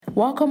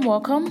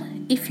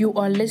Welcome. If you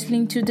are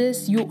listening to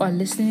this, you are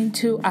listening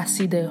to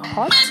Aside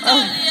Hot.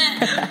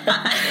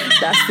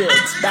 That's it.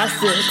 It's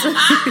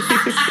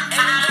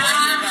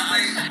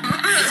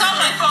all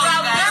my fault,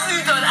 guys.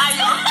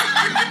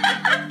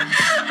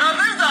 I'm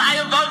blaming it on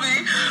Ayo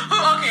Bobby.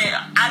 Okay,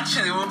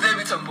 actually, we'll blame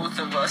it on both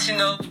of us,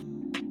 Actually,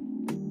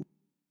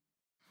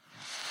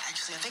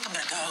 I think I'm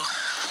gonna go.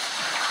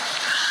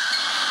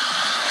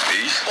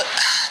 Peace?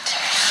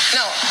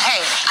 No,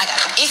 hey, I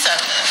got it. Issa,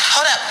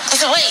 hold up.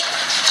 Issa, wait.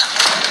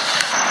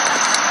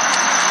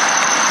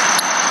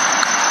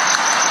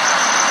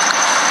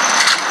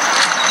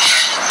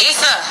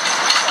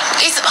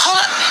 Issa, hold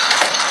up.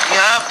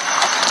 Yup.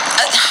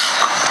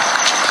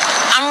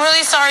 I'm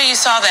really sorry you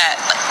saw that.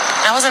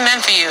 That wasn't meant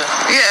for you.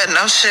 Yeah,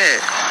 no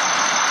shit.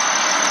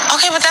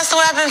 Okay, but that's the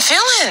way I've been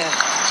feeling.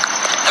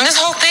 And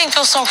this whole thing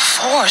feels so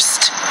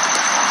forced.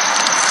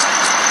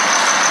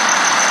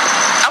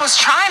 I was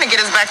trying to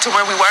get us back to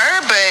where we were,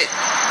 but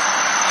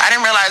I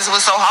didn't realize it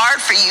was so hard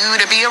for you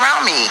to be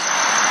around me.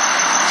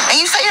 And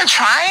you say you're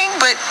trying,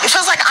 but it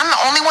feels like I'm the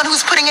only one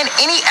who's putting in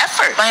any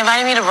effort. By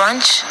inviting me to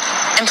brunch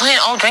and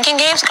playing old drinking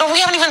games, girl, we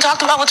haven't even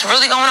talked about what's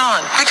really going on.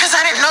 Because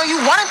I didn't know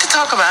you wanted to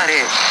talk about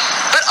it.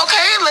 But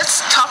okay,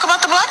 let's talk about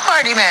the block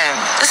party then.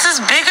 This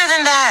is bigger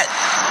than that.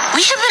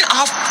 We have been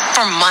off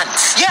for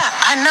months. Yeah,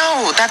 I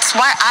know. That's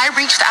why I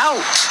reached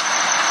out.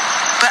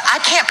 But I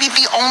can't be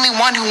the only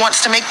one who wants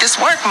to make this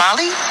work,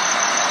 Molly.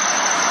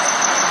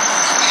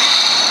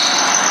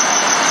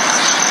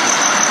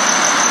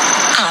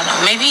 I don't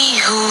know, maybe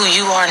who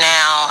you are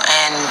now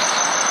and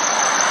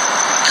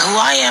who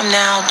I am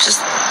now just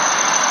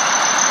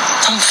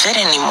don't fit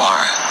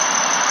anymore.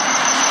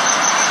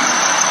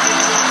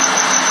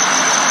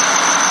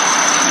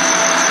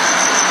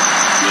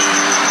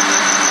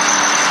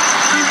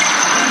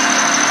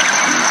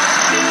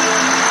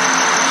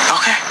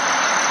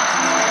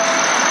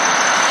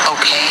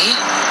 Okay.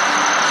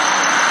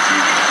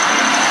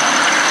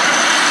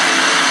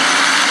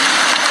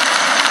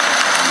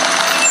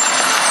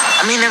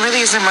 I mean, there really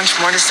isn't much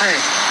more to say.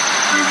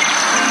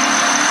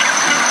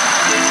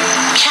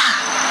 Yeah.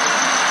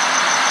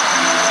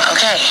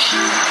 Okay.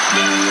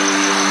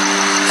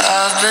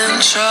 I've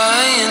been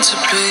trying to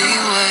be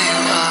where you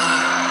are.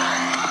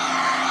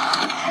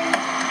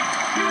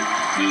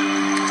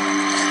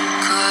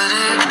 Could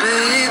it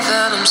be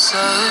that I'm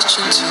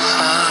searching too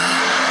hard?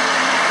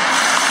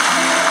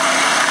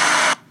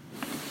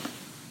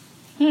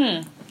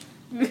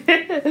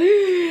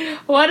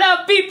 What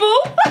up, people?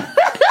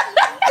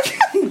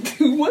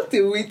 What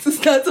a way to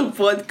start a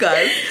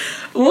podcast.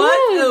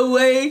 What a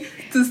way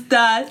to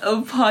start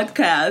a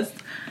podcast.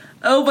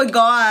 Oh my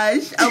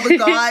gosh.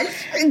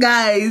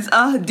 Guys,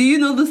 do you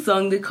know the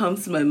song that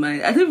comes to my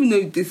mind? I don't even know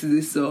if this is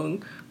a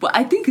song, but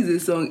I think it's a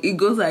song. It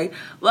goes like,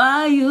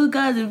 why you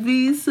gotta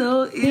be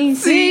so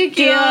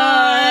insecure?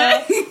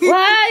 Why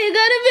you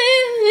gotta be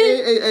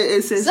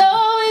It says,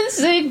 so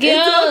insecure?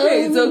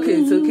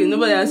 It's okay.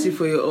 Nobody asked you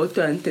for your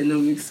auto and tenor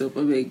mix up.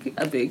 I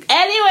beg.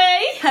 Anyway,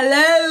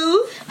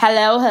 Hello.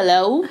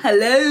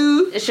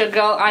 it's your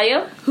girl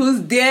Ayo,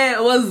 Who's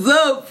there? What's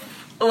up?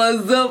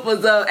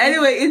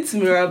 Anyway, it's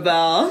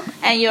Mirabelle.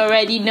 and you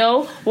already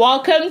know.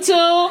 Welcome to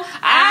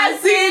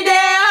Aside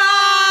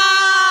Hot.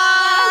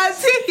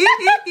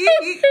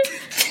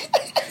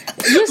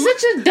 You're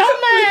such a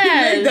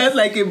dumbass. That's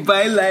like a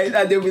byline,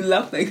 and then we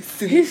laugh like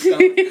silly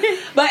stuff.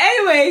 But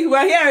anyway,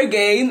 we're here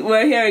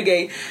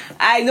again.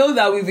 I know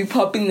that we'll be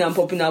popping in and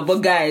popping out,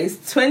 but guys,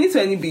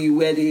 2020 be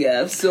where they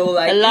are. So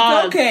like,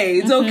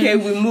 it's okay.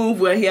 We move.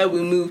 We're here.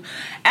 We move,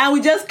 and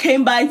we just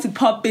came by to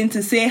pop in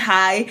to say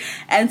hi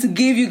and to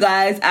give you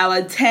guys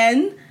our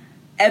 10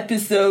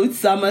 episode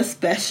summer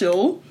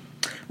special,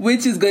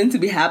 which is going to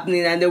be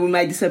happening, and then we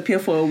might disappear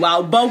for a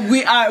while. But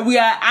we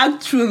are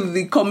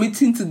actually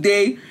committing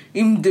today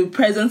in the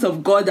presence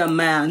of God and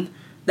man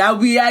that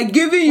we are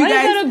giving you Why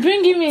guys you gotta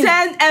bring him in?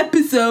 10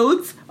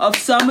 episodes of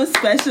summer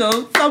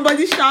special.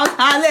 Somebody shout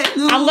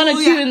hallelujah. I'm gonna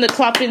cue in the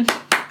clapping.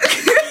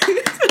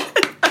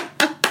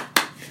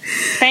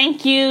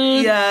 Thank you.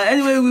 Yeah,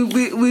 anyway,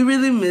 we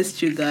really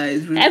missed you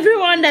guys.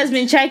 Everyone that's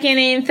been checking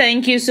in,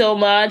 thank you so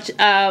much.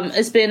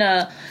 It's been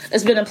a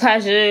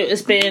pleasure.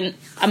 It's been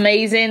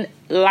amazing.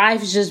 Life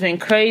has just been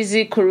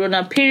crazy.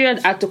 Corona period.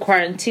 I had to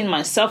quarantine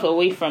myself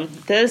away from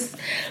this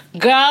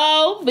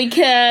girl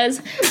because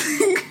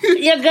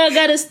your girl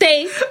gotta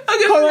stay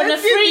corona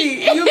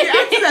free. You'll be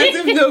acting as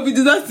if no, we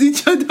do not see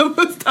each other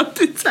most of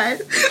the time.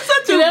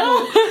 Such a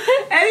fool.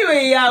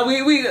 Anyway, yeah,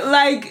 we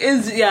like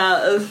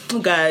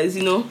guys,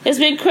 It's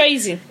been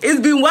crazy. It's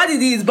been what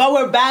it is, but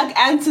we're back,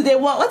 and today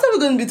what are we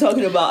going to be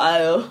talking about,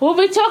 Ayo? We'll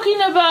be talking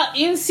about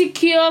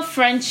insecure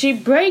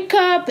friendship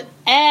breakup,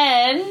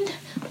 and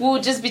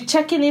we'll just be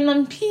checking in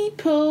on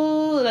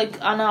people,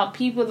 like on our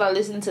people that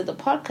listen to the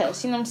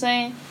podcast. You know what I'm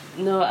saying?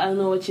 No, I don't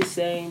know what you're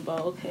saying, but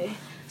okay.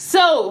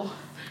 So,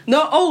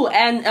 No,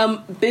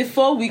 and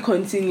before we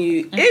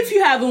continue, if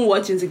you haven't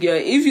watched Insecure,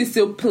 if you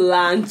still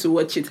plan to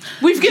watch it,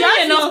 we've given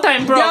you enough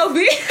time, bro. There'll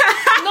be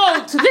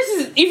No, so this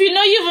is, if you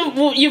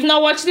know you've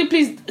not watched it,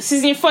 please,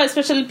 season 4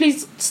 especially,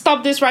 please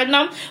stop this right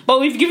now. But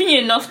we've given you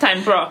enough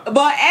time, bro.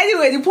 But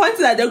anyway, the point is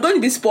that there are going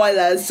to be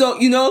spoilers, so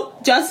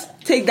just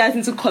take that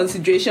into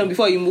consideration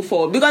before you move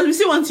forward, because we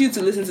still want you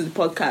to listen to the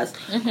podcast.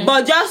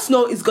 But just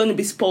know it's going to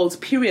be spoiled.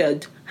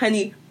 Period,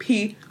 honey.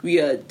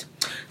 Period.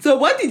 So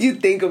what did you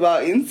think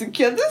about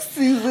Insecure this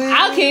season?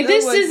 Okay,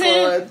 this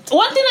season,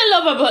 one thing I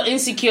love about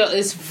Insecure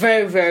is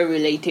very, very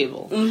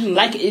relatable.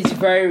 Like, it's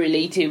very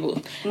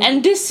relatable.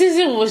 And this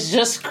season was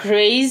just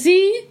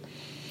crazy.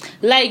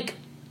 Like,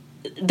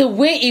 the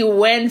way it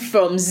went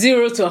from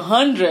 0 to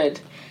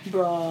 100.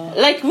 Bro.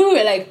 Like, we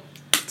were like,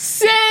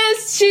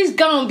 sis, she's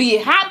gonna be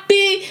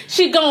happy.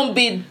 She's gonna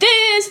be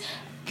this.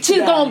 She's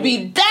gonna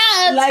be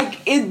that. Like,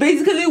 it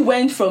basically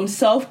went from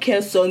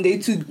self-care Sunday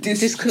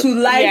to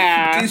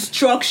life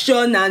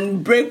destruction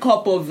and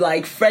breakup of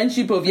like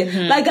friendship of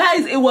like,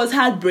 guys, it was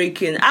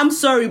heartbreaking. I'm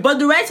sorry, but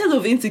the writers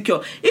of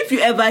Insecure, if you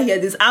ever hear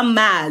this, I'm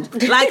mad.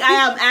 Like,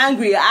 I am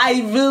angry.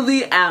 I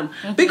really am.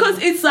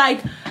 Because it's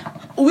like,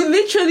 we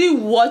literally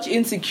watch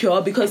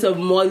Insecure because of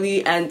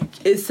Molly and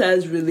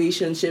Issa's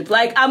relationship.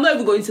 Like, I'm not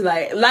even going to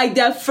lie. Like,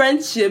 their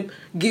friendship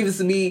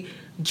gives me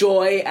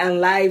joy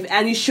and life,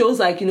 and it shows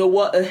like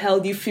what a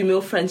healthy female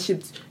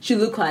friendship should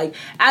look like.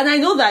 And I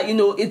know that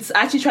it's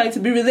actually trying to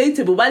be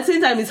relatable, but at the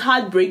same time it's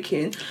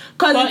heartbreaking,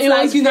 because it's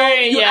like you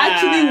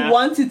actually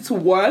want it to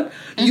work.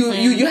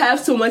 You have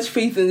so much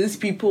faith in these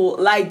people,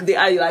 like they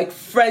are like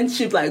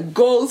friendship, like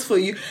goals for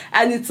you,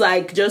 and it's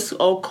like just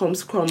all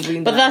comes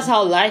crumbling but down. that's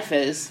how life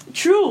is.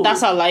 True.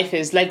 That's how life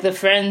is. Like, the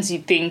friends, you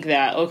think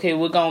that okay,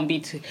 we're gonna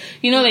be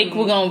like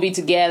we're gonna be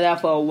together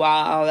for a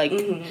while, like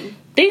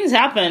things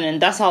happen,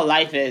 and that's how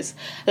life is.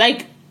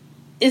 Like,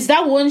 is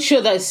that one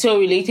show that's so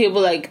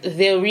relatable? Like,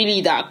 they're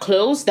really that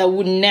close that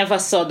we never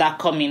saw that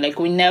coming. Like,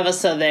 we never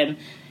saw them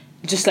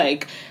just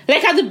like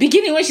at the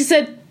beginning when she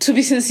said, to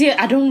be sincere,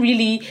 I don't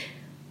really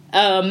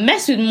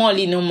mess with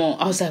Molly no more.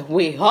 I was like,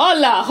 wait,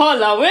 holla,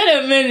 wait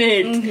a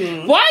minute.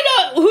 Who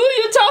are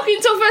you talking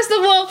to, first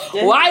of all?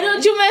 Why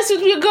don't you mess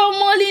with your girl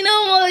Molly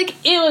no more? Like,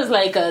 it was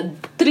like a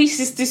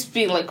 360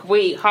 spin, like,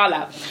 wait,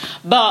 holla.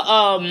 But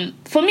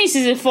for me,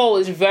 season 4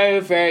 was very,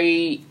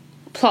 very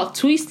plot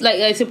twist. Like,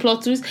 it's a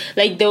plot twist.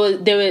 Like,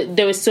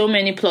 there were so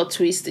many plot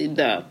twists in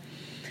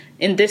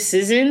this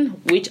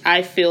season, which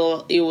I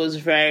feel it was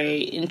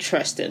very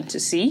interesting to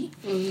see.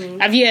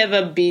 Have you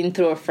ever been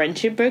through a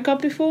friendship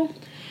breakup before?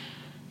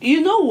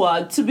 You know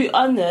what? To be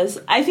honest,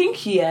 I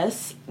think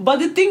yes. But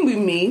the thing with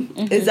me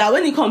is that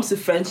when it comes to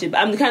friendship,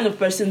 I'm the kind of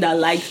person that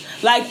like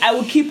I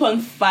will keep on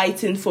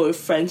fighting for a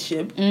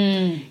friendship.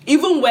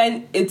 Even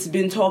when it's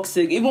been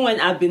toxic, even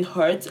when I've been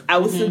hurt, I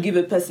will still give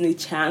a person a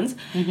chance.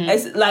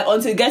 It's like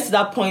until it gets to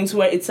that point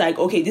where it's like,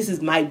 okay, this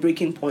is my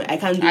breaking point. I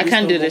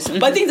can't do this.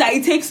 But things that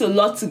it takes a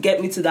lot to get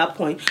me to that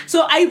point.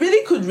 So I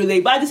really could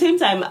relate. But at the same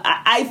time,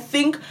 I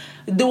think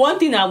the one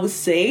thing I would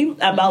say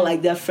about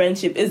like their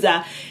friendship is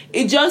that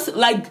it just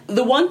like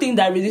the one thing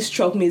that really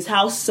struck me is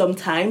how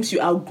sometimes you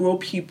outgrow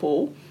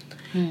people,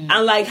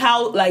 and like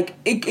how like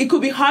it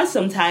could be hard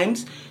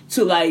sometimes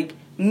to like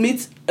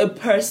meet a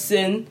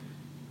person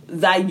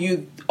that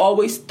you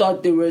always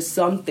thought they were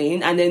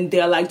something, and then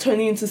they're like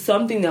turning into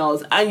something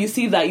else, and you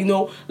see that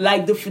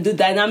like the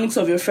dynamics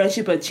of your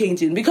friendship are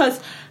changing,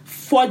 because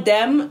for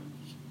them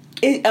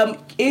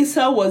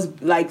Issa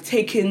was like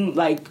taking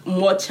like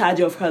more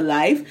charge of her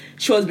life.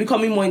 She was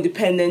becoming more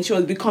independent. She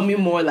was becoming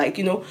more like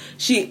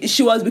she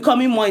was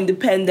becoming more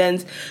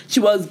independent. She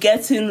was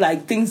getting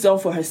like things done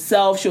for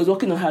herself. She was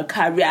working on her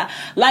career.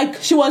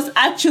 Like, she was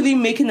actually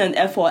making an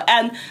effort.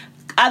 And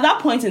at that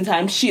point in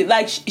time, she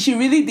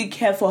really did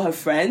care for her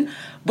friend,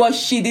 but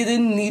she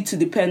didn't need to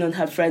depend on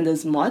her friend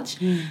as much.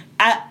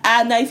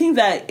 And I think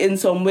that in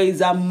some ways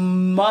that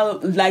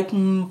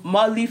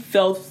Molly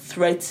felt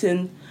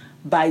threatened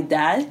by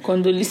that.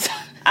 Condoleezza.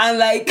 And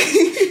like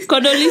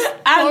Condoleezza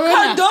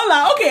and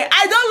Condola. Okay,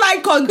 I don't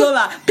like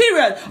Condola.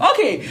 Period.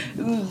 Okay,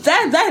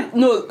 that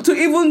no, to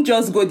even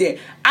just go there,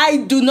 I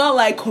do not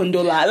like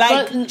Condola.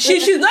 Like,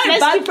 she's not a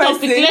bad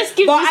person,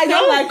 but I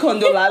don't like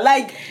Condola.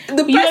 Like,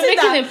 the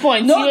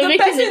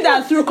person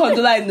that threw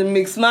Condola in the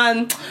mix,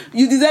 man,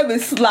 you deserve a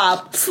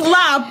slap.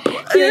 Slap.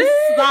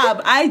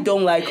 I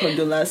don't like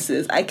Condola,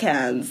 sis. I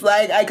can't.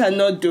 Like, I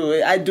cannot do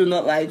it. I do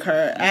not like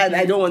her, and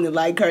I don't want to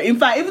like her. In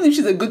fact, even if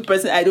she's a good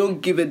person, I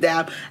don't give a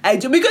damn. I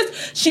do,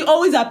 because she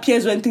always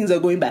appears when things are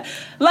going bad.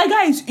 Like,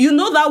 guys, you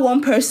know that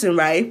one person,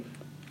 right?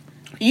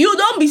 You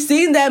don't be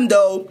seeing them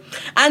though,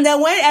 and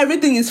then when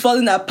everything is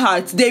falling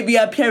apart, they be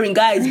appearing.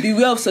 Guys,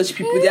 beware of such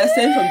people. They are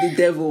sent from the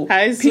devil.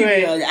 I swear.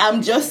 Period.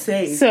 I'm just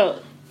saying. So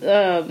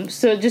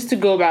just to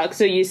go back,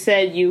 so you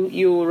said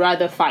you would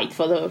rather fight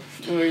for the.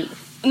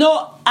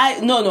 No.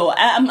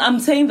 I'm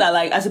saying that,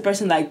 like, as a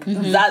person, like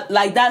that,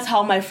 like, that's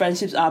how my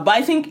friendships are. But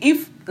I think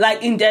if,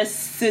 like, in their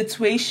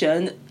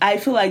situation, I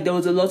feel like there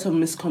was a lot of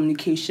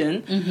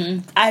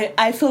miscommunication.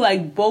 I feel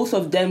like both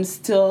of them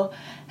still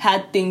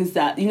had things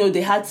that,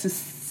 they had to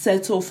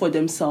settle for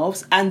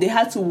themselves, and they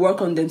had to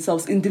work on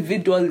themselves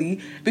individually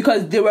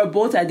because they were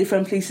both at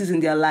different places in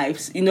their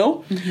lives, you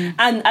know?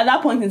 And at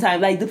that point in time,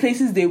 like the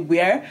places they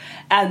were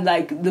and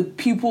like the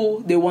people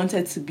they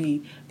wanted to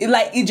be,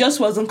 it just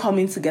wasn't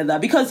coming together.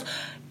 Because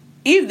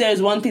if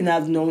there's one thing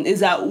I've known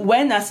is that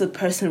when as a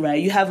person, right,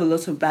 you have a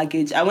lot of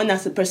baggage, and when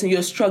as a person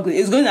you're struggling,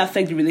 it's going to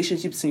affect the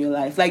relationships in your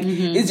life. Like,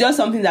 it's just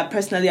something that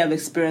personally I've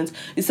experienced.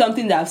 It's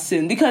something that I've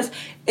seen. Because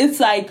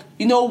it's like,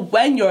 you know,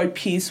 when you're at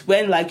peace,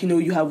 when like, you know,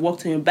 you have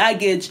worked on your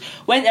baggage,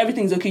 when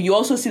everything's okay, you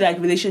also see like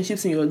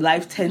relationships in your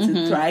life tend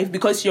to thrive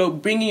because you're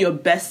bringing your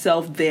best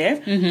self there.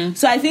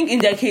 So I think in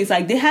their case,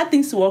 like they had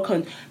things to work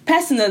on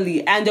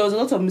personally, and there was a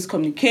lot of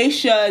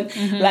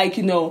miscommunication, like,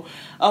 you know,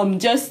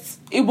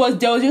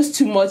 there was just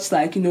too much,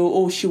 like, you know,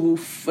 oh, she will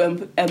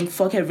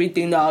fuck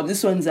everything up.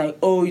 This one's like,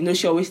 oh, you know,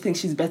 she always thinks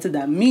she's better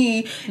than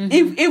me.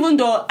 Even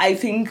though I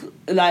think,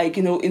 like,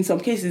 you know, in some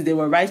cases they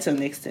were right to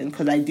an extent,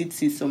 because I did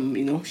see some,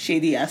 you know,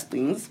 shady ass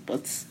things,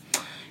 but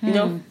you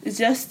know, it's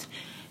just,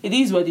 it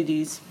is what it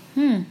is.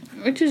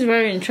 Which is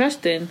very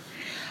interesting.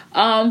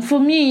 For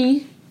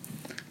me,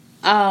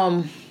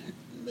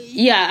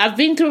 yeah, I've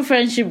been through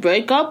friendship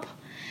breakup,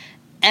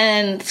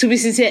 and to be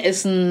sincere,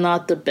 it's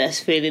not the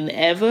best feeling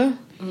ever.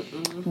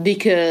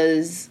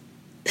 Because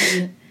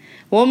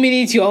 1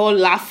 minute you're all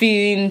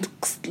laughing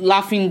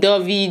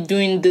dovey,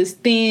 doing these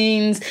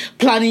things,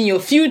 planning your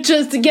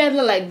futures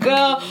together, like,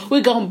 girl,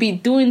 we're gonna be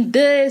doing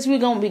this, we're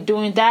gonna be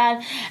doing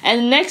that, and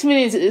the next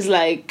minute is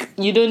like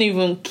you don't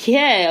even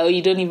care, or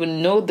you don't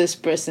even know this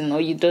person, or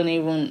you don't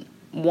even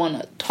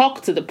want to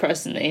talk to the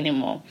person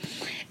anymore.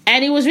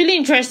 And it was really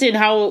interesting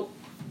how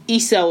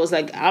Issa was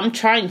like, I'm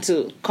trying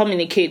to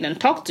communicate and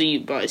talk to you,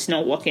 but it's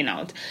not working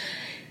out.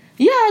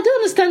 Yeah, I do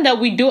understand that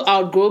we do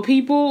outgrow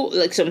people,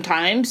 like,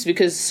 sometimes,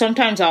 because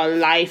sometimes our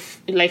life,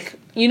 like,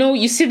 you know,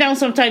 you sit down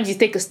sometimes, you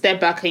take a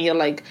step back and you're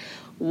like,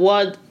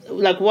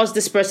 what's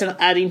this person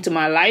adding to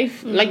my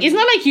life? Like, it's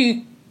not like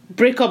you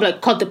break up,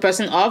 like, cut the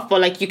person off, but,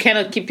 like, you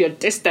cannot keep your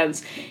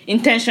distance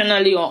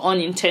intentionally or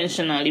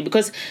unintentionally,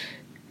 because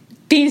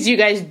things you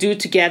guys do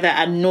together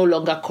are no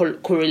longer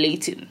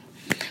correlating.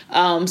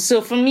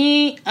 So for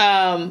me,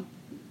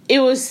 it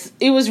was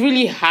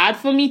really hard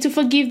for me to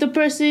forgive the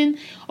person,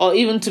 or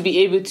even to be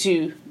able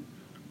to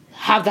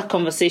have that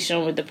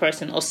conversation with the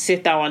person, or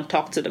sit down and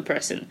talk to the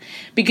person,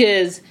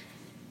 because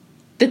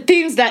the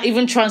things that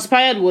even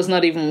transpired was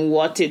not even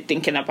worth it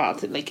thinking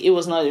about it. Like, it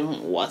was not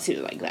even worth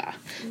it like that.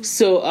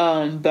 So,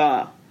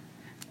 but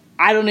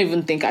I don't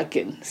even think I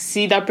can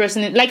see that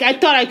person. Like, I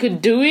thought I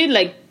could do it,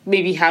 like,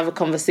 maybe have a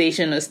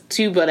conversation or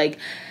two, but, like,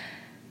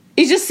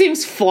 it just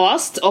seems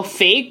forced or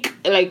fake.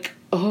 Like,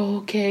 oh,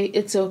 okay,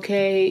 it's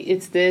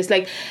this.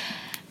 Like,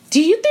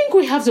 do you think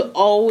we have to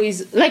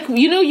always, like,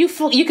 you know, you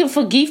can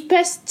forgive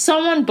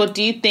someone, but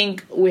do you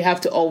think we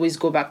have to always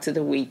go back to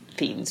the way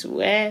things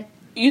were?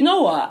 You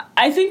know what?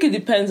 I think it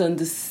depends on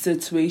the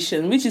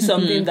situation, which is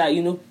something that,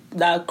 you know,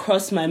 that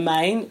crossed my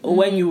mind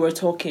when you were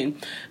talking.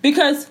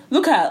 Because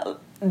look at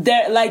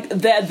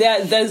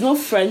there's no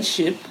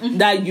friendship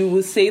that you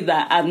will say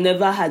that I've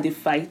never had a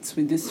fight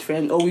with this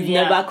friend, or we've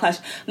never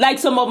clashed. Like,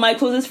 some of my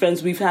closest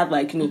friends, we've had,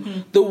 like, you know,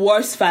 the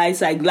worst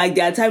fights. Like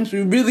there are times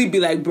we really be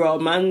like, bro,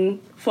 man,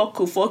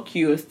 fuck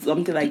you, or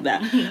something like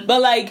that.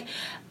 But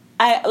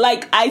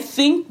I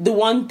think the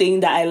one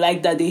thing that I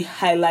like that they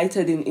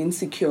highlighted in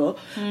Insecure,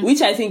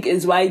 which I think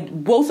is why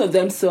both of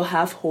them still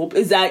have hope,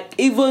 is that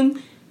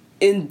even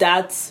in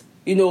that,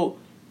 you know,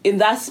 in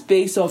that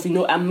space of, you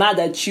know, I'm mad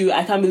at you,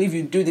 I can't believe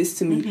you do this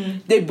to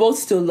me, they both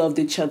still loved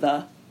each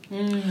other.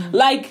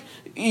 Like,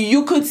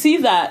 you could see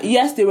that,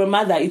 yes, they were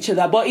mad at each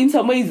other, but in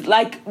some ways,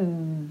 like,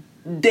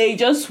 they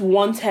just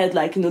wanted,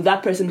 like, you know,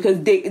 that person, because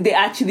they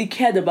actually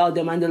cared about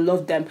them and they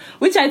loved them,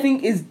 which I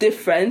think is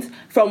different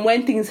from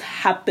when things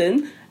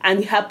happen and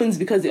it happens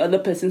because the other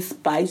person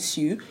spites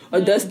you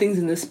or does things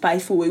in a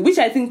spiteful way, which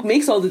I think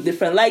makes all the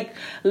difference. Like,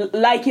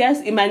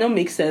 yes, it might not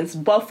make sense,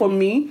 but for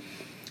me,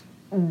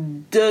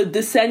 the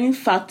deciding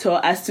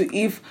factor as to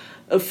if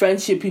a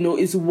friendship, you know,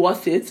 is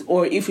worth it,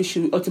 or if you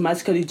should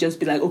automatically just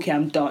be like, okay,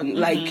 I'm done.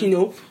 Like, you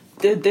know,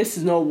 this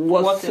is not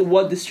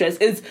what the stress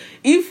is.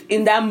 If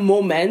in that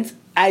moment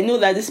I know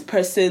that this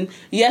person,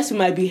 yes, we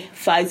might be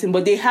fighting,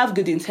 but they have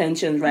good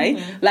intentions,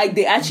 right? Like,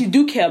 they actually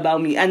do care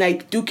about me and I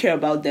do care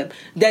about them,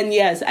 then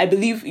yes, I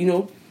believe, you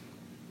know,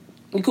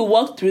 you could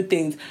walk through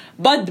things.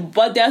 But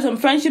there are some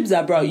friendships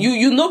that, bro,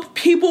 you know,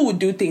 people would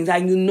do things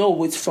and you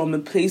know it's from a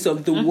place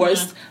of the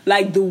worst,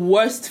 like the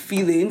worst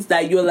feelings,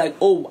 that you're like,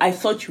 oh, I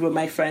thought you were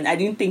my friend, I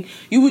didn't think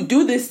you would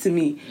do this to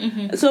me.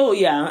 So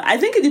yeah, I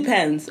think it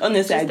depends.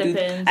 Honestly, I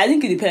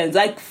think it depends.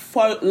 Like,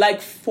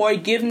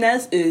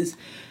 forgiveness is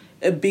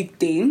a big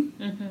thing.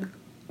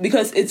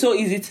 Because it's so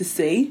easy to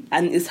say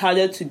and it's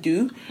harder to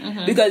do.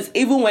 Because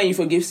even when you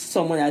forgive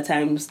someone at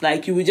times,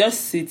 like, you will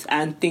just sit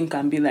and think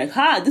and be like,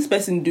 this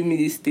person do me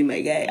this thing,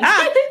 my guy.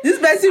 This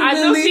person I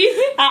don't really,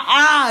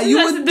 feel- you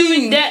It has would to do with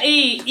think,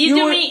 dirty.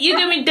 You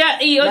do me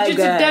dirty. Or My you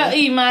God.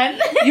 dirty, man.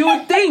 you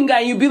would think,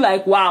 and you'd be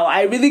like, wow,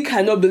 I really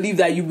cannot believe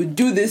that you would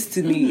do this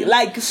to me.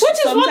 Like, Which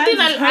is one thing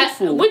it's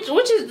hurtful.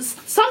 which is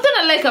something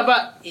I like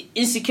about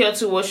Insecure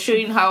 2 was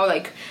showing how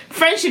like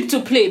friendship to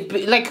play,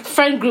 like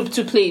friend group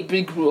to play a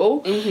big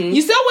role.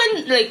 You saw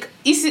when like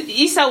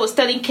Issa was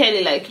telling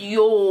Kelly like,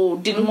 yo,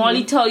 did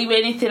Molly tell you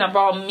anything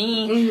about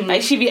me?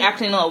 Like she be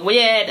acting all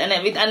weird and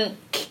everything, and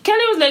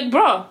Kelly was like,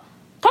 bro,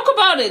 talk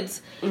about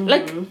it.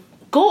 Like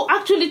go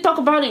actually talk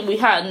about it with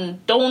her,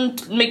 and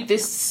don't make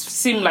this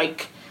seem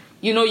like,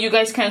 you know, you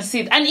guys can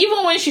see it. And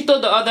even when she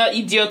told the other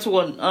idiot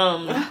one,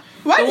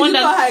 Why the did one you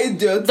that- call her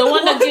idiot? the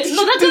one that Why did, did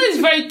no, you that do girl is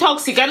very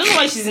toxic. I don't know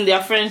why she's in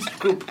their friends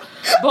group.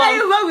 But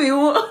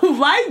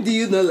why do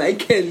you not like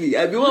Kelly?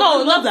 I mean,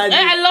 No, not-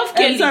 I love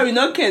Kelly. Sorry,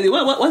 not Kelly.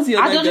 What's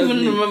your I don't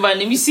even remember her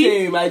name. You see,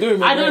 Same, I don't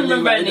remember I don't her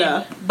remember her name either.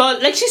 name.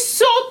 But like she's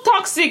so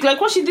toxic.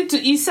 Like what she did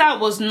to Issa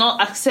was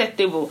not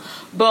acceptable.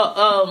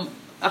 But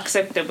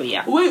acceptable,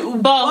 yeah. Wait,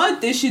 But-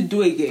 what did she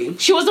do again?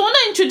 She was the one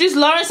that introduced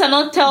Lawrence and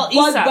not tell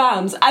But Issa.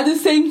 Bams, at the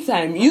same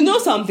time, you know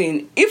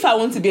something? If I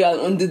want to be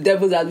on the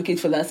devil's advocate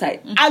for that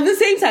side, at the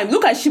same time,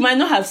 look at, she might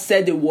not have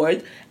said a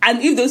word,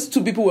 and if those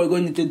two people were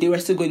going to date, they were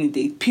still going to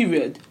date,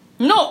 period.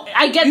 No,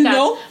 I get You that.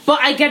 know? But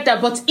I get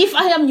that. But if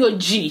I am your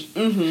G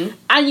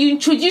and you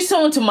introduce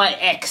someone to my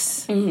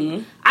ex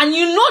and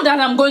you know that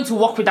I'm going to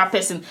work with that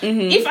person,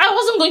 if I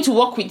wasn't going to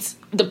work with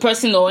the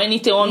person or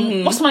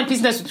anything, what's my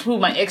business with who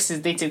my ex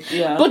is dating?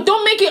 Yeah. But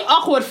don't make it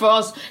awkward for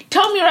us.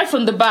 Tell me right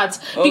from the bat.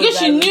 Oh, Because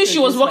she that's knew she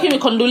was working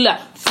with her. Condola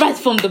right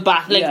from the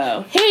bat. Like,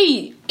 Yeah.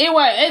 hey,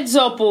 AY, heads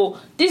up, oh,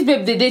 this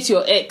babe, they date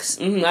your ex.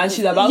 And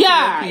she's about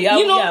Yeah, to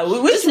you know, yeah,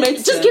 which just,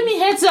 makes just sense. give me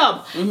heads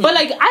up. But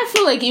like, I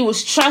feel like it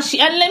was trashy.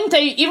 And let me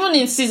tell you, even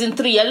in season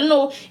 3, I don't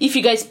know if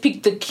you guys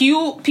picked the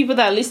cue, people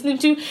that are listening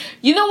to.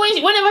 You know,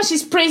 whenever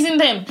she's praising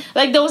them,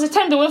 like there was a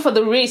time they went for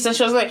the race, and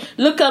she was like,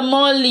 "Look at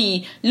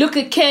Molly, look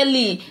at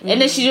Kelly,"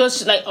 and then she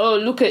just like, "Oh,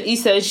 look at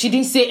Issa." She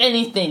didn't say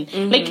anything.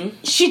 Like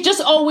she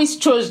just always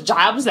throws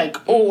jabs, like,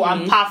 "Oh,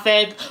 I'm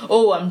perfect.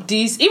 Oh, I'm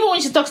this." Even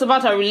when she talks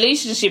about her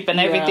relationship and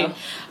everything,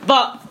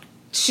 but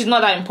she's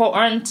not that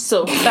important,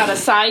 so that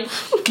aside.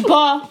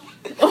 But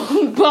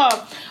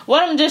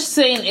what I'm just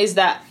saying is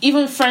that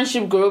even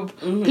friendship group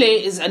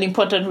plays an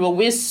important role.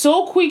 We're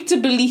so quick to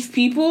believe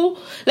people.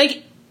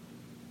 Like,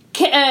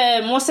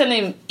 what's her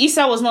name?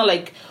 Issa was not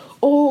like,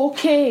 oh,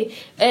 okay,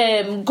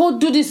 go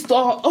do this.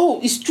 Oh,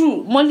 it's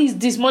true. Molly's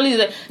this, Molly's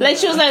that. Like,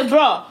 she was like,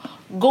 bro,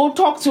 go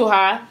talk to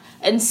her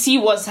and see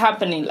what's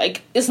happening.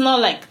 Like, it's not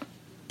like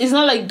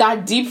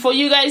that deep for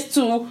you guys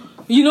to,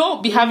 you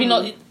know, be having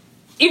all.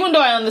 Even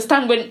though I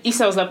understand when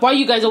Issa was like, why are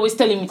you guys always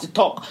telling me to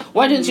talk?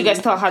 Why didn't you guys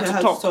tell her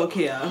to talk?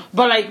 Yeah.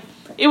 But like,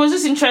 it was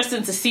just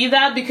interesting to see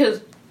that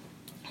because,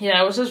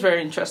 yeah, it was just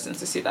very interesting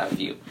to see that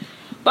view.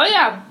 But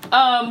yeah,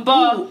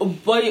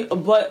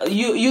 but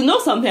you know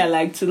something I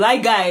like to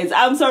like, guys.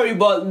 I'm sorry,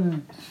 but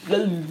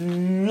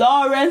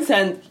Lawrence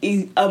and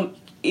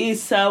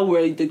Issa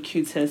were the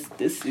cutest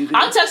this season.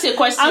 I'll text you a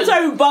question. I'm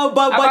sorry, but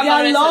About their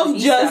Lawrence love and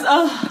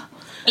just.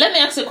 Let me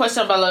ask you a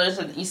question about Lawrence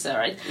and Issa,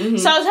 right?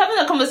 So I was having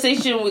a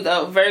conversation with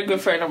a very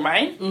good friend of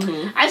mine,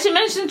 and she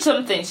mentioned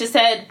something. She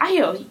said,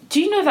 Ayo,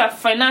 do you know that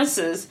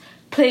finances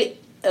play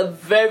a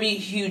very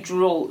huge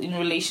role in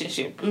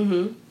relationship?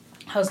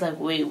 I was like,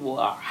 wait,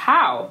 what?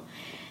 How?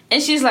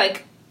 And she's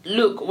like,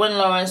 look, when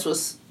Lawrence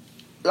was,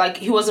 like,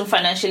 he wasn't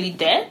financially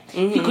there,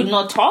 he could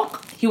not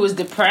talk, he was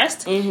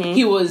depressed,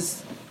 he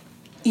was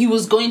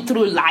going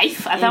through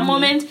life at that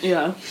moment.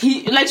 Yeah.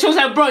 He, like, she was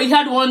like, bro, he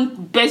had one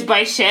Best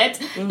Buy shirt.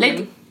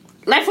 Like,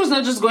 life was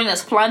not just going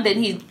as planned.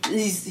 Then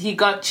he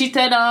got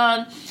cheated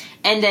on,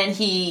 and then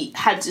he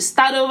had to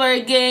start over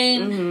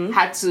again.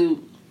 Had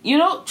to, you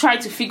know, try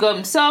to figure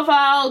himself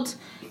out.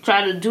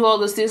 Try to do all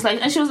those things.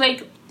 Like, and she was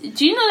like,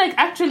 do you know, like,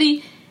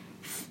 actually,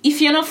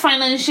 if you're not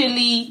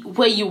financially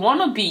where you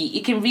want to be,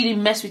 it can really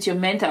mess with your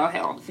mental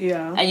health.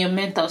 Yeah. And your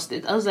mental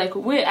state. I was like,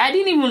 wait, I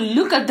didn't even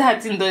look at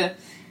that in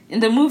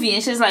the movie.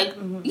 And she's like,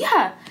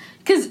 yeah,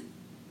 because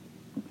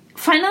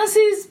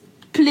finances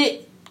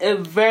play a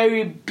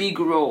very big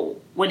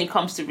role when it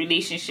comes to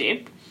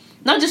relationship.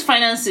 Not just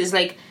finances,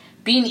 like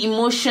being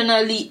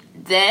emotionally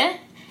there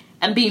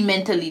and being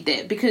mentally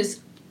there. Because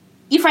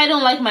if I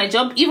don't like my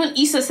job, even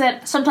Issa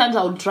said sometimes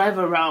I'll drive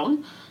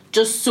around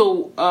just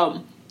so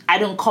I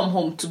don't come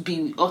home to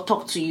be or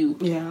talk to you.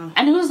 Yeah.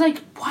 And it was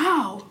like,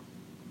 wow.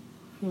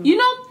 You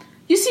know,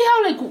 you see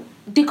how like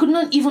they could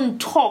not even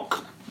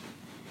talk.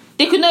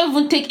 They could not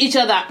even take each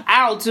other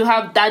out to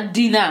have that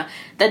dinner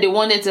that they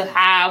wanted to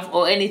have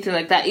or anything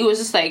like that. It was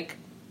just like,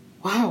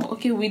 wow,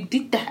 okay, we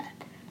did that.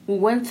 We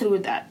went through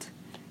that.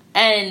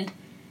 And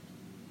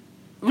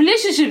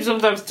relationships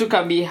sometimes too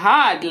can be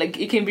hard. Like,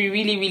 it can be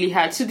really, really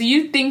hard. So do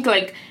you think,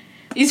 like,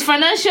 is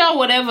financial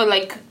whatever,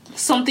 like,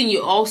 something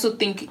you also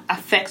think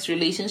affects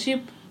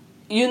relationship?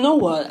 You know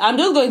what? I'm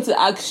just going to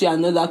ask you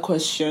another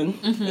question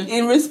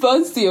in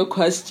response to your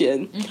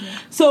question.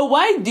 So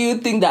why do you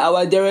think that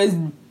our dearest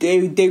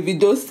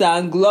Davido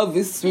sang "Love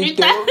Is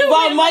Sweeter"? But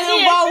when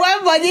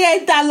money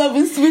enter, love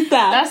is sweeter.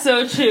 That's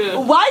so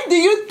true. Why do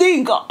you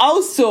think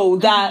also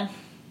that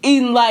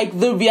in like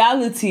the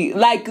reality,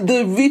 like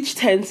the rich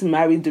tend to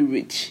marry the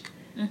rich?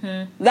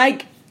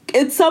 Like,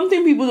 it's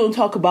something people don't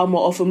talk about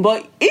more often,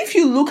 but if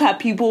you look at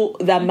people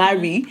that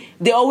marry,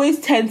 they always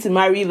tend to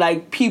marry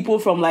like people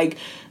from like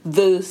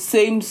the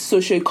same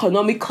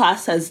socioeconomic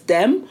class as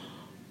them,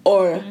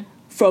 or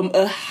from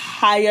a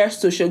higher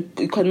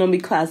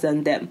socioeconomic class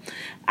than them.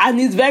 And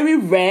it's very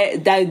rare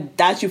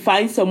that you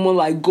find someone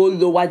like go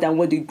lower than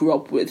what they grew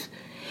up with.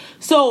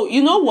 So,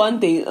 you know, one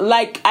thing,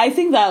 like, I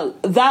think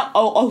that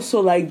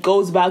also like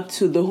goes back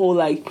to the whole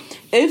like,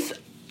 if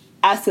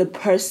as a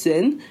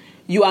person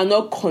you are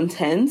not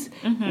content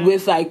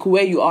with like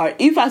where you are,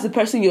 if as a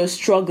person you're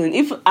struggling,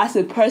 if as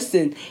a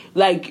person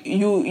like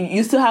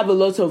you still have a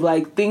lot of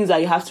like things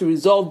that you have to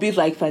resolve, be it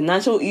like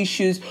financial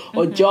issues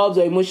or jobs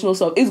or emotional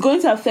stuff, it's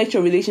going to affect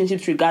your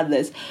relationships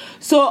regardless.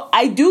 So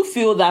I do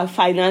feel that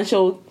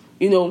financial,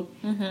 you know,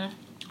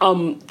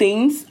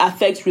 things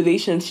affect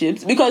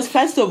relationships, because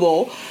first of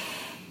all,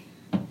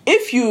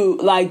 if you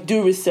like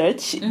do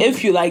research,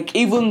 if you like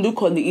even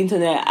look on the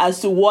internet as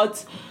to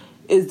what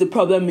is the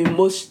problem in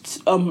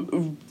most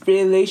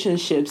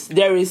relationships,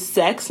 there is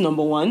sex,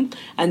 number one,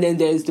 and then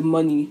there's the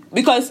money.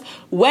 Because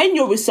when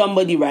you're with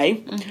somebody,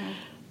 right,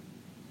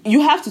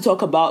 you have to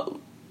talk about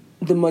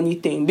the money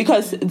thing,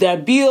 because there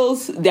are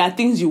bills, there are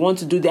things you want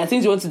to do, there are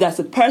things you want to do as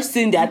a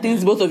person, there are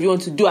things both of you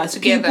want to do as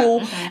together.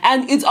 People,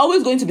 and it's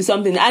always going to be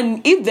something. And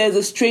if there's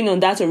a strain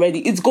on that already,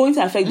 it's going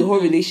to affect the whole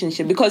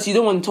relationship, because you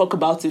don't want to talk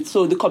about it,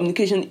 so the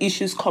communication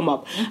issues come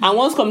up. And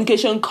once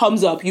communication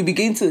comes up, you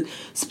begin to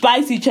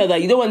spice each other,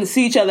 you don't want to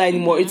see each other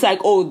anymore. It's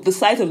like, oh, the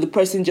sight of the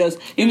person just,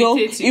 you know,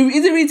 it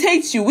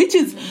irritates you, which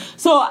is,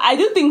 so I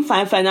do think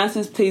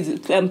finances play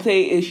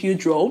a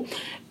huge role.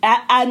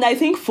 And I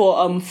think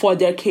for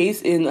their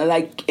case in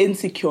like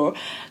Insecure,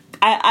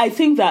 I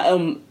think that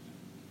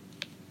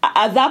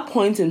at that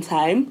point in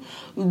time,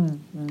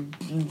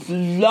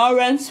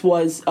 Lawrence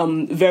was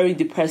very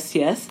depressed,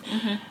 yes,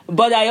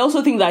 but I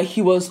also think that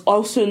he was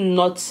also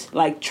not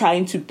like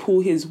trying to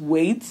pull his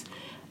weight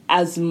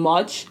as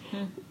much.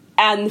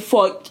 And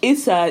for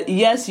Issa,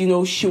 yes, you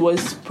know, she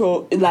was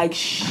like,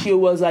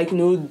 you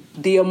know,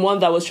 the one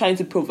that was trying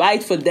to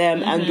provide for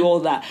them and do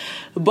all that.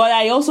 But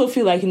I also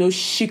feel like, you know,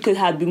 she could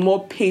have been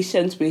more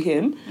patient with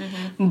him.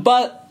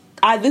 But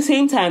at the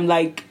same time,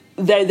 like,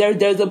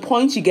 there's a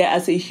point you get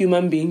as a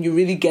human being, you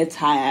really get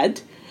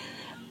tired.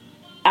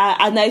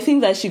 And I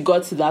think that she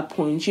got to that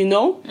point, you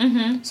know?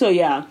 So,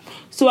 yeah.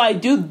 So, I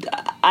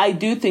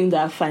do think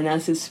that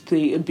finances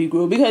play a big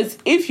role. Because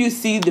if you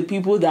see the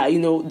people that, you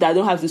know, that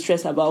don't have to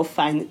stress about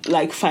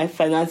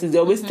finances, they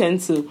always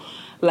tend to,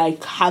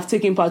 like, have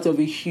taken part of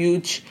a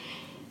huge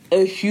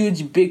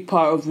big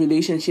part of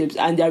relationships.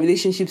 And their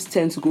relationships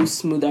tend to go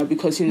smoother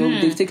because, you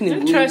know, they've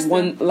taken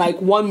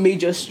one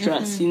major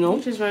stress, you know?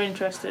 Which is very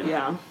interesting.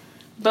 Yeah.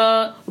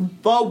 But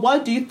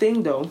what do you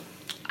think, though?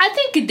 I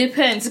think it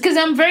depends, because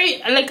I'm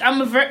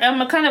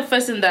a kind of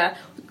person that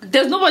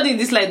there's nobody in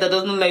this life that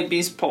doesn't like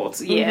being spoiled,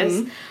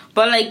 yes,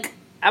 but like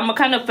I'm a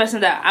kind of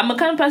person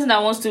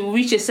that wants to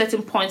reach a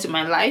certain point in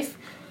my life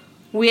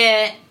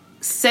where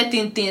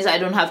certain things I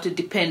don't have to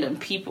depend on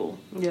people,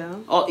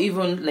 or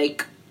even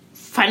like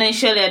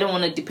financially I don't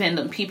want to depend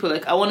on people.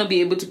 Like I want to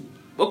be able to,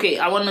 okay,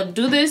 I want to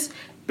do this,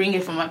 bring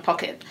it from my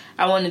pocket.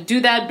 I want to do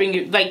that, bring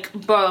it, like,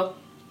 but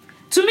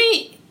to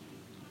me,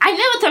 I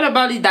never thought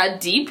about it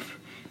that deep.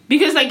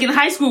 Because, like, in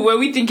high school, were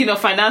we thinking of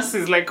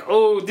finances? Like,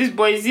 oh, this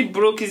boy, is he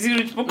broke? Is he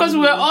rich? Because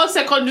we're all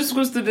secondary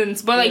school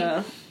students. But,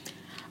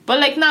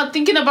 like, now,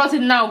 thinking about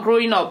it now,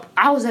 growing up,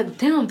 I was like,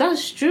 damn,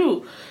 that's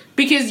true.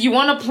 Because you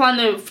want to plan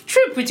a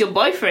trip with your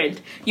boyfriend.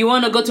 You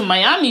want to go to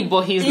Miami,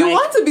 but you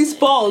want to be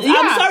spoiled. Yeah.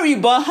 I'm sorry,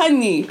 but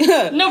honey.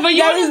 No, but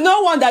there is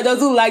no one that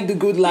doesn't like the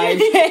good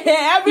life.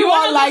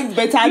 Everyone likes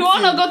better. You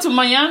want to go to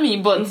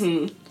Miami, but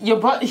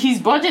his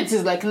budget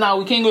is like, now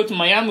we can't go to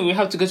Miami. We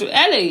have to go to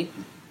LA.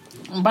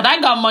 But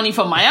I got money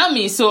from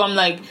Miami, so I'm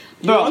like,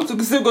 bro. You want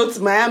to still go to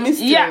Miami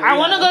still? Yeah, I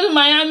want to go to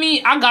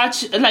Miami. I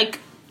got you. Like,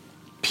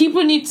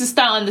 people need to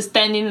start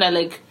understanding that,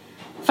 like,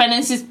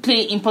 finances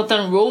play an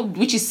important role,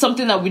 which is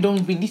something that we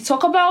don't really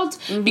talk about,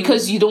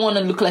 because you don't want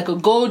to look like a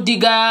gold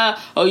digger,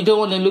 or you don't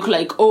want to look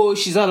like, oh,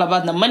 she's all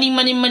about the money,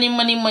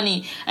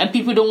 and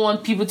people don't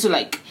want people to,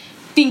 like,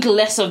 think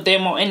less of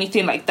them or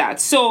anything like that.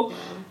 So,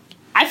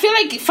 I feel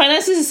like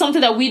finances is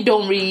something that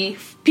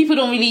people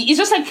don't really, it's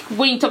just like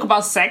when you talk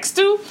about sex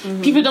too,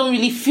 people don't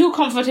really feel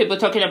comfortable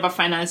talking about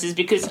finances,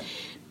 because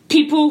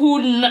people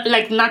who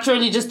like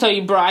naturally just tell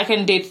you, bro, I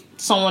can date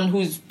someone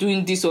who's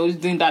doing this or who's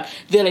doing that,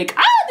 they're like,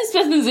 this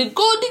person is a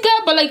gold digger.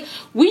 But like,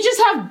 we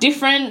just have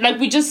different, like,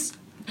 we just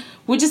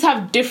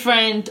have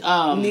different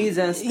needs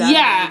and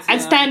standards.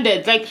 And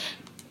standards. Like,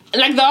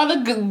 like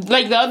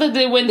the other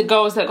day when the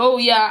girl was like, oh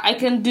yeah, I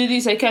can do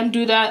this, I can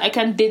do that, I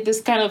can date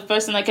this kind of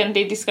person, I can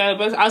date this kind of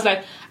person. I was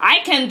like, I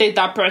can date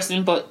that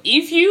person, but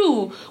we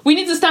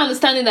need to start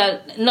understanding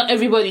that not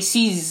everybody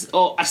sees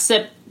or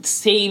accept the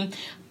same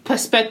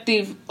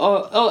perspective.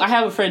 Or I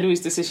have a friend who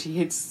used to say she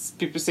hates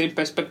people saying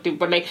perspective,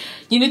 but like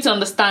you need to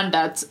understand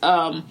that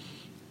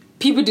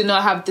people do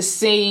not have the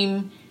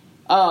same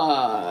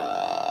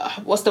the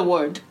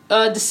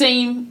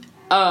same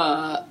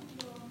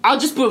I'll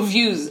just put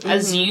views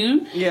as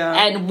you.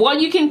 Yeah. And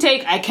what you can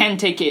take, I can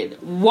take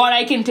it. What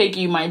I can take,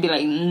 you might be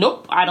like,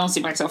 nope, I don't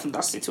see myself in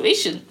that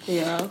situation.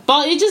 Yeah.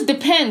 But it just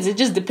depends.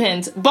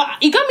 But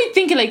it got me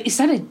thinking, like, is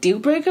that a deal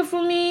breaker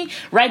for me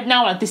right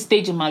now at this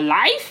stage in my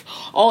life?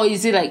 Or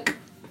is it like,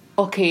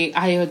 okay,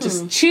 I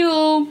just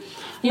chill?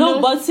 You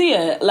know? But see,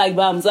 like,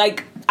 Bams,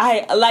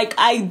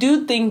 I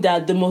do think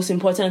that the most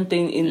important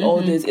thing in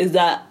all this is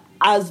that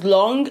as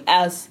long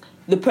as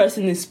the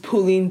person is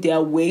pulling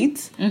their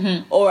weight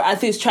or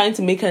at least trying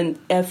to make an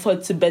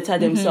effort to better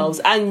themselves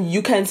and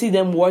you can see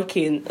them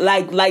working,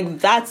 like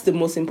that's the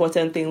most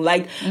important thing.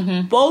 Like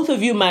both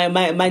of you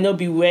might not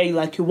be where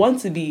you want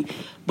to be,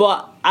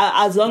 but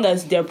as long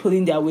as they're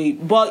pulling their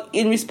weight. But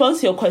in response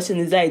to your question,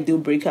 is that a deal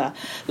breaker?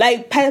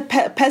 Like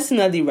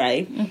personally,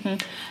 right?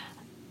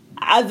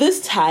 At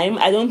this time,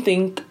 I don't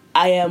think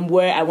I am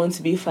where I want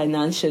to be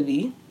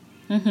financially,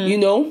 you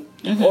know,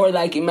 or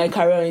like in my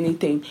career or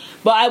anything.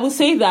 But I would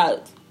say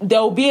that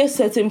there will be a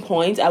certain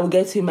point I will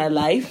get to in my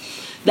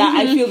life that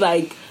I feel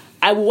like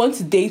I will want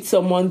to date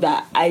someone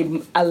that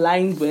I'm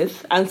aligned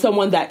with and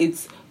someone that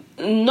it's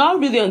not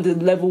really on the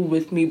level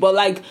with me, but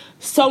like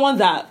someone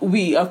that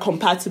we are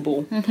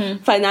compatible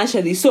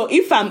financially. So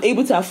if I'm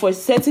able to afford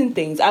certain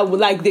things, I would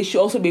like they should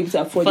also be able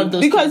to afford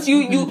it, because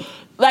you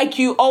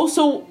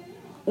also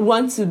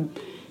want to,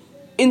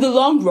 in the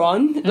long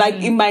run, like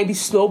it might be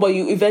slow, but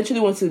you eventually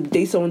want to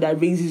date someone that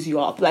raises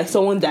you up, like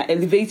someone that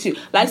elevates you,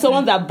 like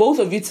someone that both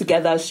of you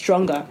together are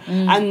stronger,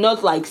 and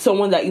not like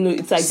someone that, you know,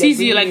 it's like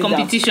sees you like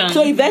competition.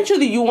 So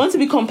eventually you want to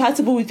be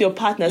compatible with your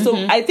partner. So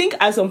I think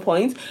at some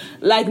point,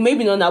 like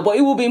maybe not now, but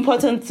it will be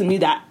important to me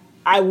that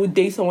I would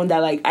date someone that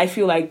like I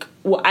feel like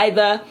will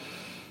either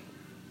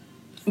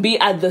be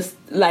at the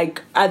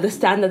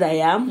standard I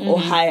am or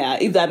higher,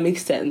 if that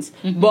makes sense.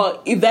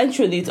 But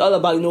eventually it's all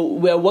about, you know,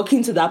 we're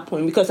working to that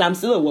point, because I'm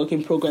still a work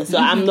in progress. So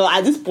I'm not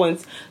at this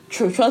point,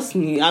 trust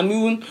me, I'm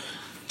even,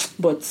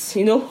 but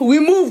you know, we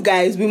move,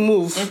 guys, we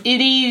move.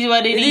 It is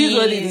what it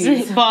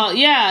is. But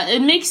yeah,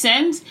 it makes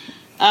sense.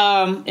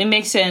 It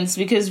makes sense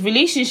because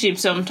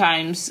relationships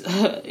sometimes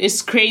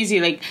is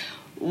crazy. Like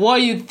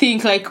what you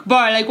think, like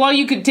bar, like what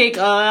you could take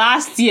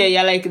last year,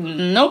 you're like,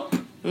 nope.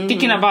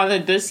 Thinking about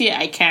it this year,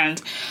 I can't.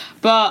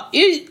 But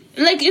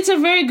it's a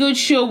very good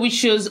show, which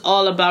shows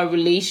all about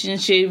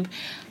relationship,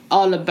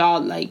 all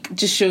about like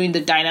just showing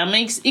the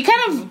dynamics. It kind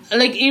of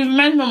like it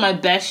reminds me of my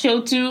best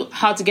show too,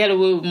 How to Get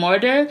Away with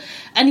Murder,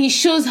 and he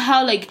shows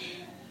how like,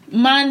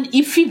 man,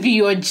 if he be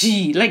your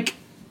G, like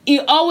it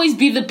always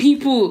be the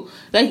people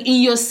like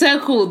in your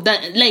circle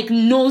that like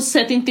know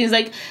certain things,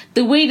 like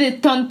the way they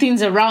turn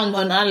things around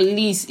on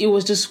Annalise, it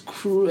was just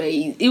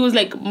crazy. It was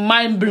like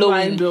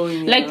mind-blowing.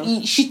 Like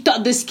she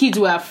thought these kids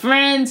were her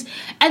friends,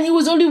 and it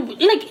was only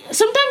like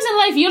sometimes in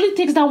life it only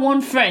takes that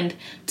one friend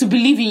to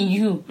believe in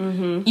you.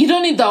 You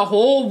don't need the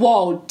whole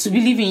world to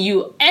believe in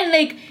you. And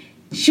like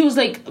she was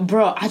like,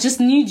 bro, I just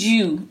need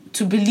you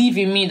to believe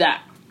in me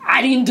that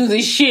I didn't do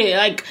this shit.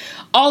 Like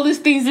all these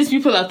things these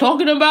people are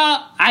talking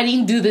about, I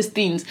didn't do these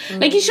things.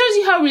 Like it shows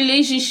you how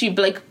relationship,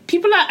 like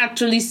people are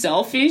actually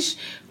selfish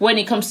when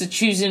it comes to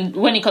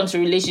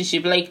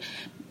relationship. Like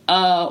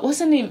what's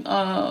her name?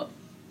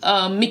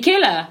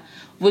 Michaela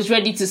was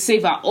ready to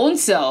save her own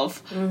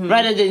self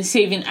rather than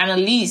saving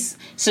Annalise.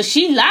 So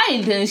she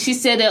lied and she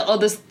said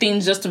other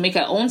things just to make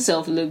her own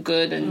self look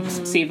good and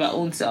save her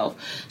own self.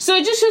 So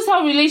it just shows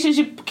how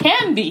relationship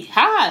can be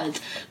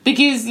hard,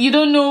 because you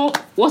don't know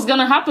what's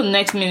gonna happen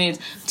next minute.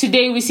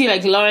 Today we see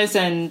like Lawrence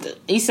and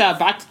Issa are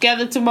back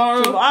together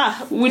tomorrow.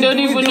 We don't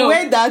even know. The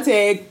way that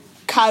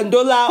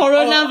Candola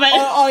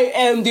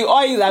coronavirus, the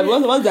oil, like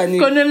what's that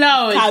name?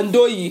 Canola oil.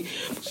 Candoyi.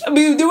 I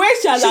mean, the way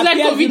she's like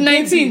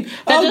COVID-19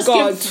 that just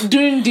came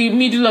during the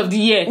middle of the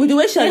year. With the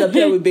way she has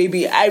appeared with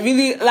baby, I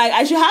really like.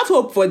 I should have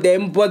hope for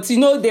them, but you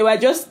know they were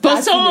just.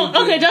 But someone,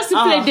 just to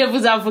play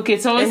devil's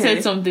advocate, someone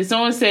said something.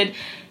 Someone said,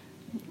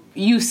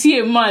 "You see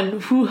a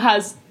man who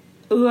has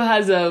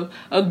a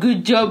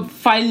good job,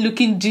 fine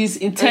looking, jeans,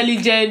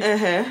 intelligent,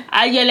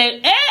 and you're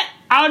like,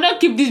 I'll not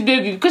keep this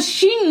baby," because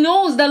she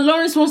knows that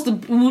Lawrence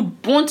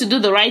would want to do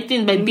the right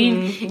thing by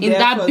being in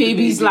that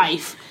baby's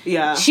life.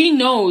 Yeah, she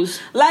knows.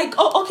 Like,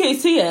 okay,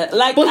 see,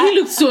 like, but he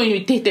looked so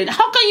irritated.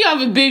 How can you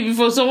have a baby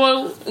for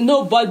someone?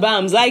 No, but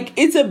Bams, like,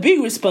 it's a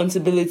big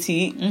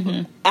responsibility.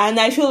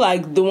 And I feel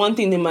like the one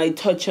thing they might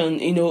touch on,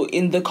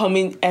 in the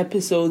coming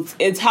episodes,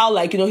 it's how,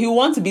 like, he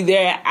wants to be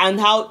there, and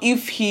how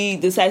if he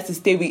decides to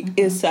stay with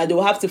Issa, they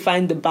will have to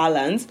find the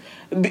balance.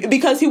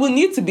 Because he will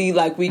need to be,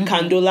 like, with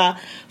Kandola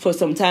for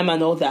some time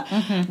and all that.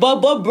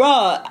 But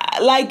bruh,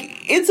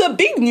 like, it's a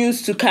big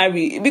news to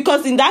carry.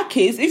 Because in that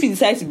case, if you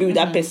decide to be with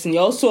that person,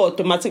 you're also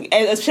automatic,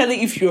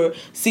 especially if you're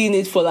seeing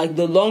it for, like,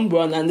 the long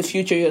run and the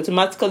future, you're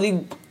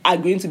automatically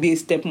agreeing to be a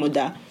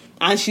stepmother.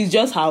 And she's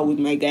just how with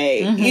my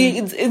guy.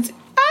 It's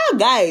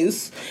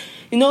guys,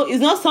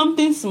 it's not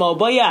something small,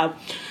 but yeah,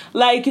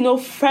 like,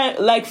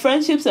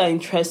 friendships are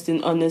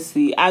interesting,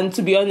 honestly. And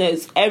to be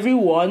honest,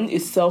 everyone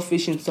is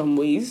selfish in some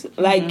ways.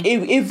 Like,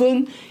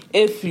 even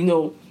if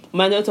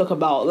might not talk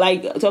about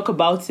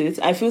it,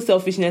 I feel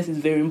selfishness is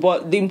very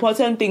important. The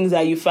important thing is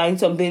that you find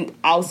something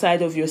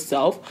outside of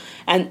yourself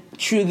and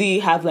truly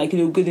have, like,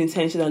 good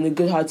intention and a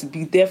good heart to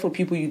be there for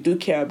people you do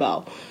care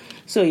about.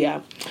 So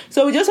yeah,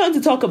 so we just wanted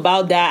to talk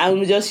about that, and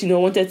we just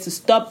wanted to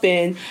stop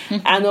in.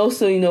 And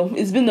also,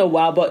 it's been a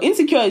while, but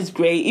Insecure is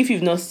great. If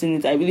you've not seen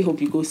it, I really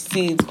hope you go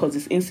see it, because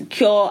it's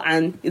Insecure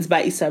and it's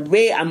by Issa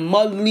Rae and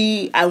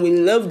Molly, and we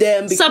love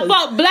them because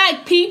support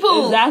black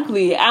people.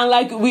 Exactly. And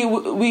like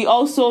we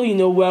also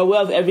we're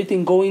aware of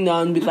everything going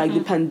on with, like,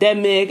 the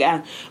pandemic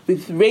and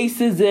with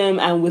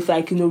racism and with,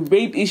 like,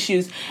 rape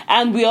issues,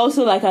 and we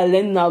also, like, are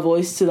lending our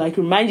voice to, like,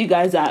 remind you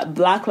guys that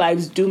Black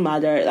lives do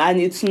matter, and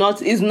it's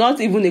not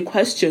even a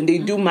question. They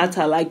do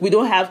matter. Like, we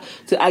don't have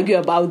to argue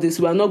about this.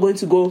 We are not going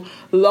to go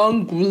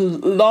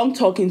long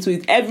talking to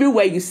it.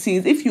 Everywhere you see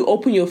it, if you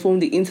open your phone,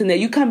 the internet,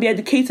 you can be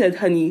educated,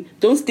 honey.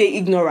 Don't stay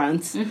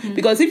ignorant.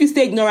 Because if you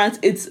stay ignorant,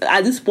 it's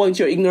at this point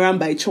you're ignorant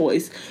by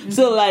choice.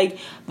 So, like,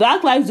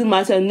 Black lives do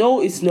matter. No,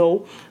 it's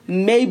no.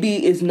 Maybe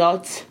it's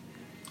not.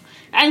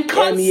 And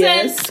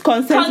consent is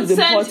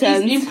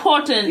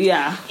important.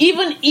 Yeah.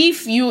 Even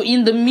if you're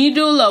in the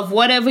middle of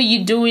whatever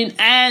you're doing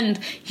and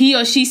he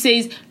or she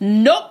says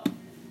nope,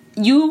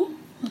 you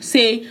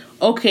say,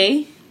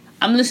 okay,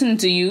 I'm listening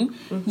to you.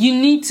 You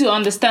need to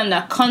understand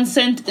that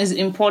consent is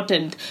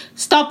important.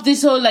 Stop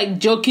this whole, like,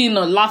 joking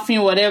or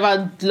laughing,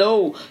 whatever,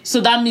 low. So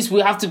that means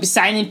we have to be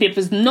signing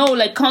papers. No,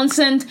 like,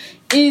 consent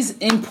is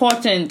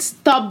important.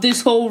 Stop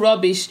this whole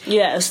rubbish.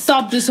 Yes.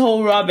 Stop this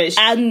whole rubbish.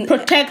 And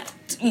protect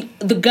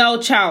the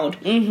girl child.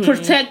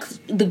 Protect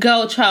the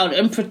girl child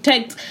and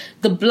protect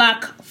the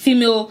black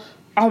female.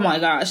 Oh my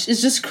gosh,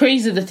 it's just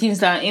crazy the things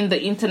that are in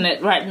the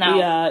internet right now.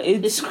 Yeah,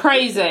 it's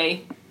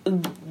crazy.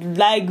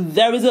 Like,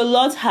 there is a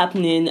lot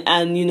happening,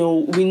 and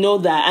we know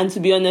that, and to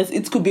be honest,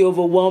 it could be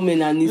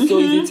overwhelming and it's so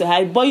easy to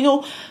hide, but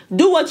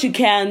do what you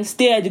can,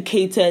 stay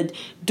educated,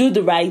 do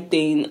the right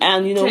thing,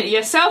 and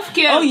your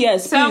self-care. Oh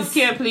yes,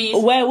 self-care, please.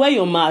 Wear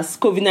your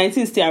mask. COVID-19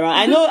 is still around.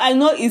 I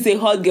know it's a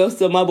hot girl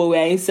summer, but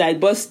we're inside,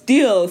 but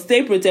still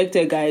stay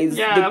protected, guys.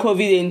 The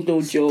COVID ain't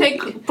no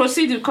joke.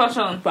 Proceed with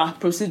caution.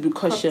 Proceed with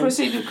caution.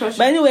 But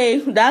anyway,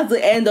 that's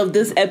the end of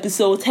this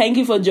episode. Thank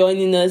you for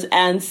joining us,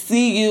 and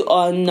see you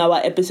on our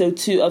episode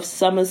 2 of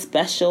Summer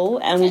Special,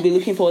 and we'll be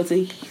looking forward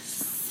to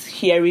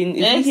hearing.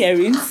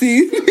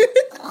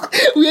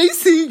 We're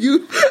seeing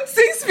you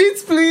 6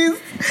 feet, please.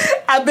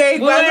 I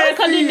beg. We're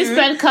recording this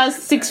podcast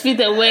 6 feet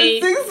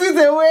away. 6 feet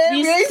away.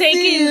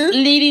 He's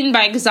leading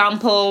by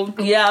example.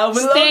 Yeah, we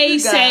stay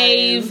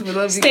safe.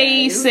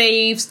 Stay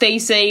safe. Stay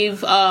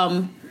safe.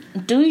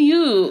 Do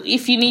you?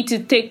 If you need to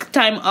take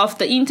time off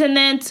the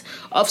internet,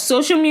 off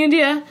social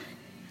media,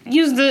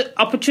 use the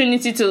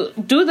opportunity to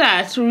do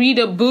that. Read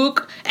a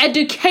book.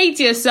 Educate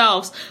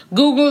yourselves.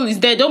 Google is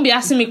there. Don't be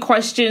asking me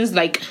questions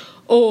like,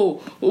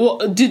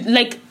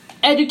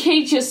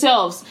 educate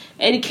yourselves.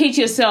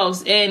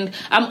 And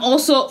I'm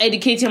also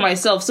educating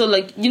myself. So,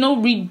 like,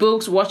 read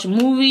books, watch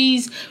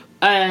movies,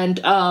 and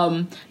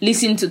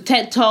listen to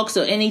TED Talks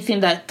or anything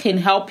that can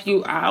help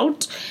you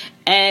out.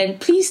 And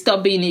please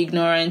stop being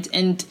ignorant,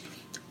 and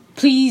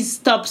please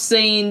stop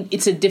saying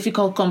it's a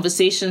difficult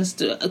conversation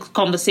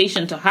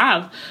to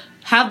have.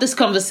 Have this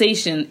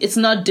conversation. It's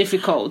not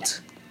difficult.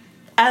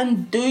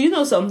 And do you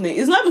know something?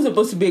 It's not even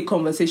supposed to be a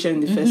conversation in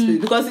the first place,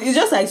 because it's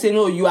just like saying,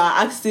 you are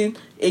asking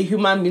a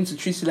human being to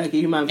treat you like a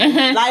human being.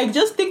 Like,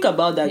 just think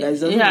about that,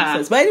 guys. It doesn't make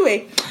sense. But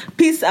anyway,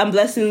 peace and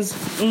blessings.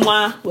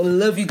 Mwah. We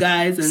love you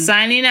guys. And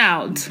signing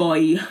out.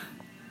 Boy.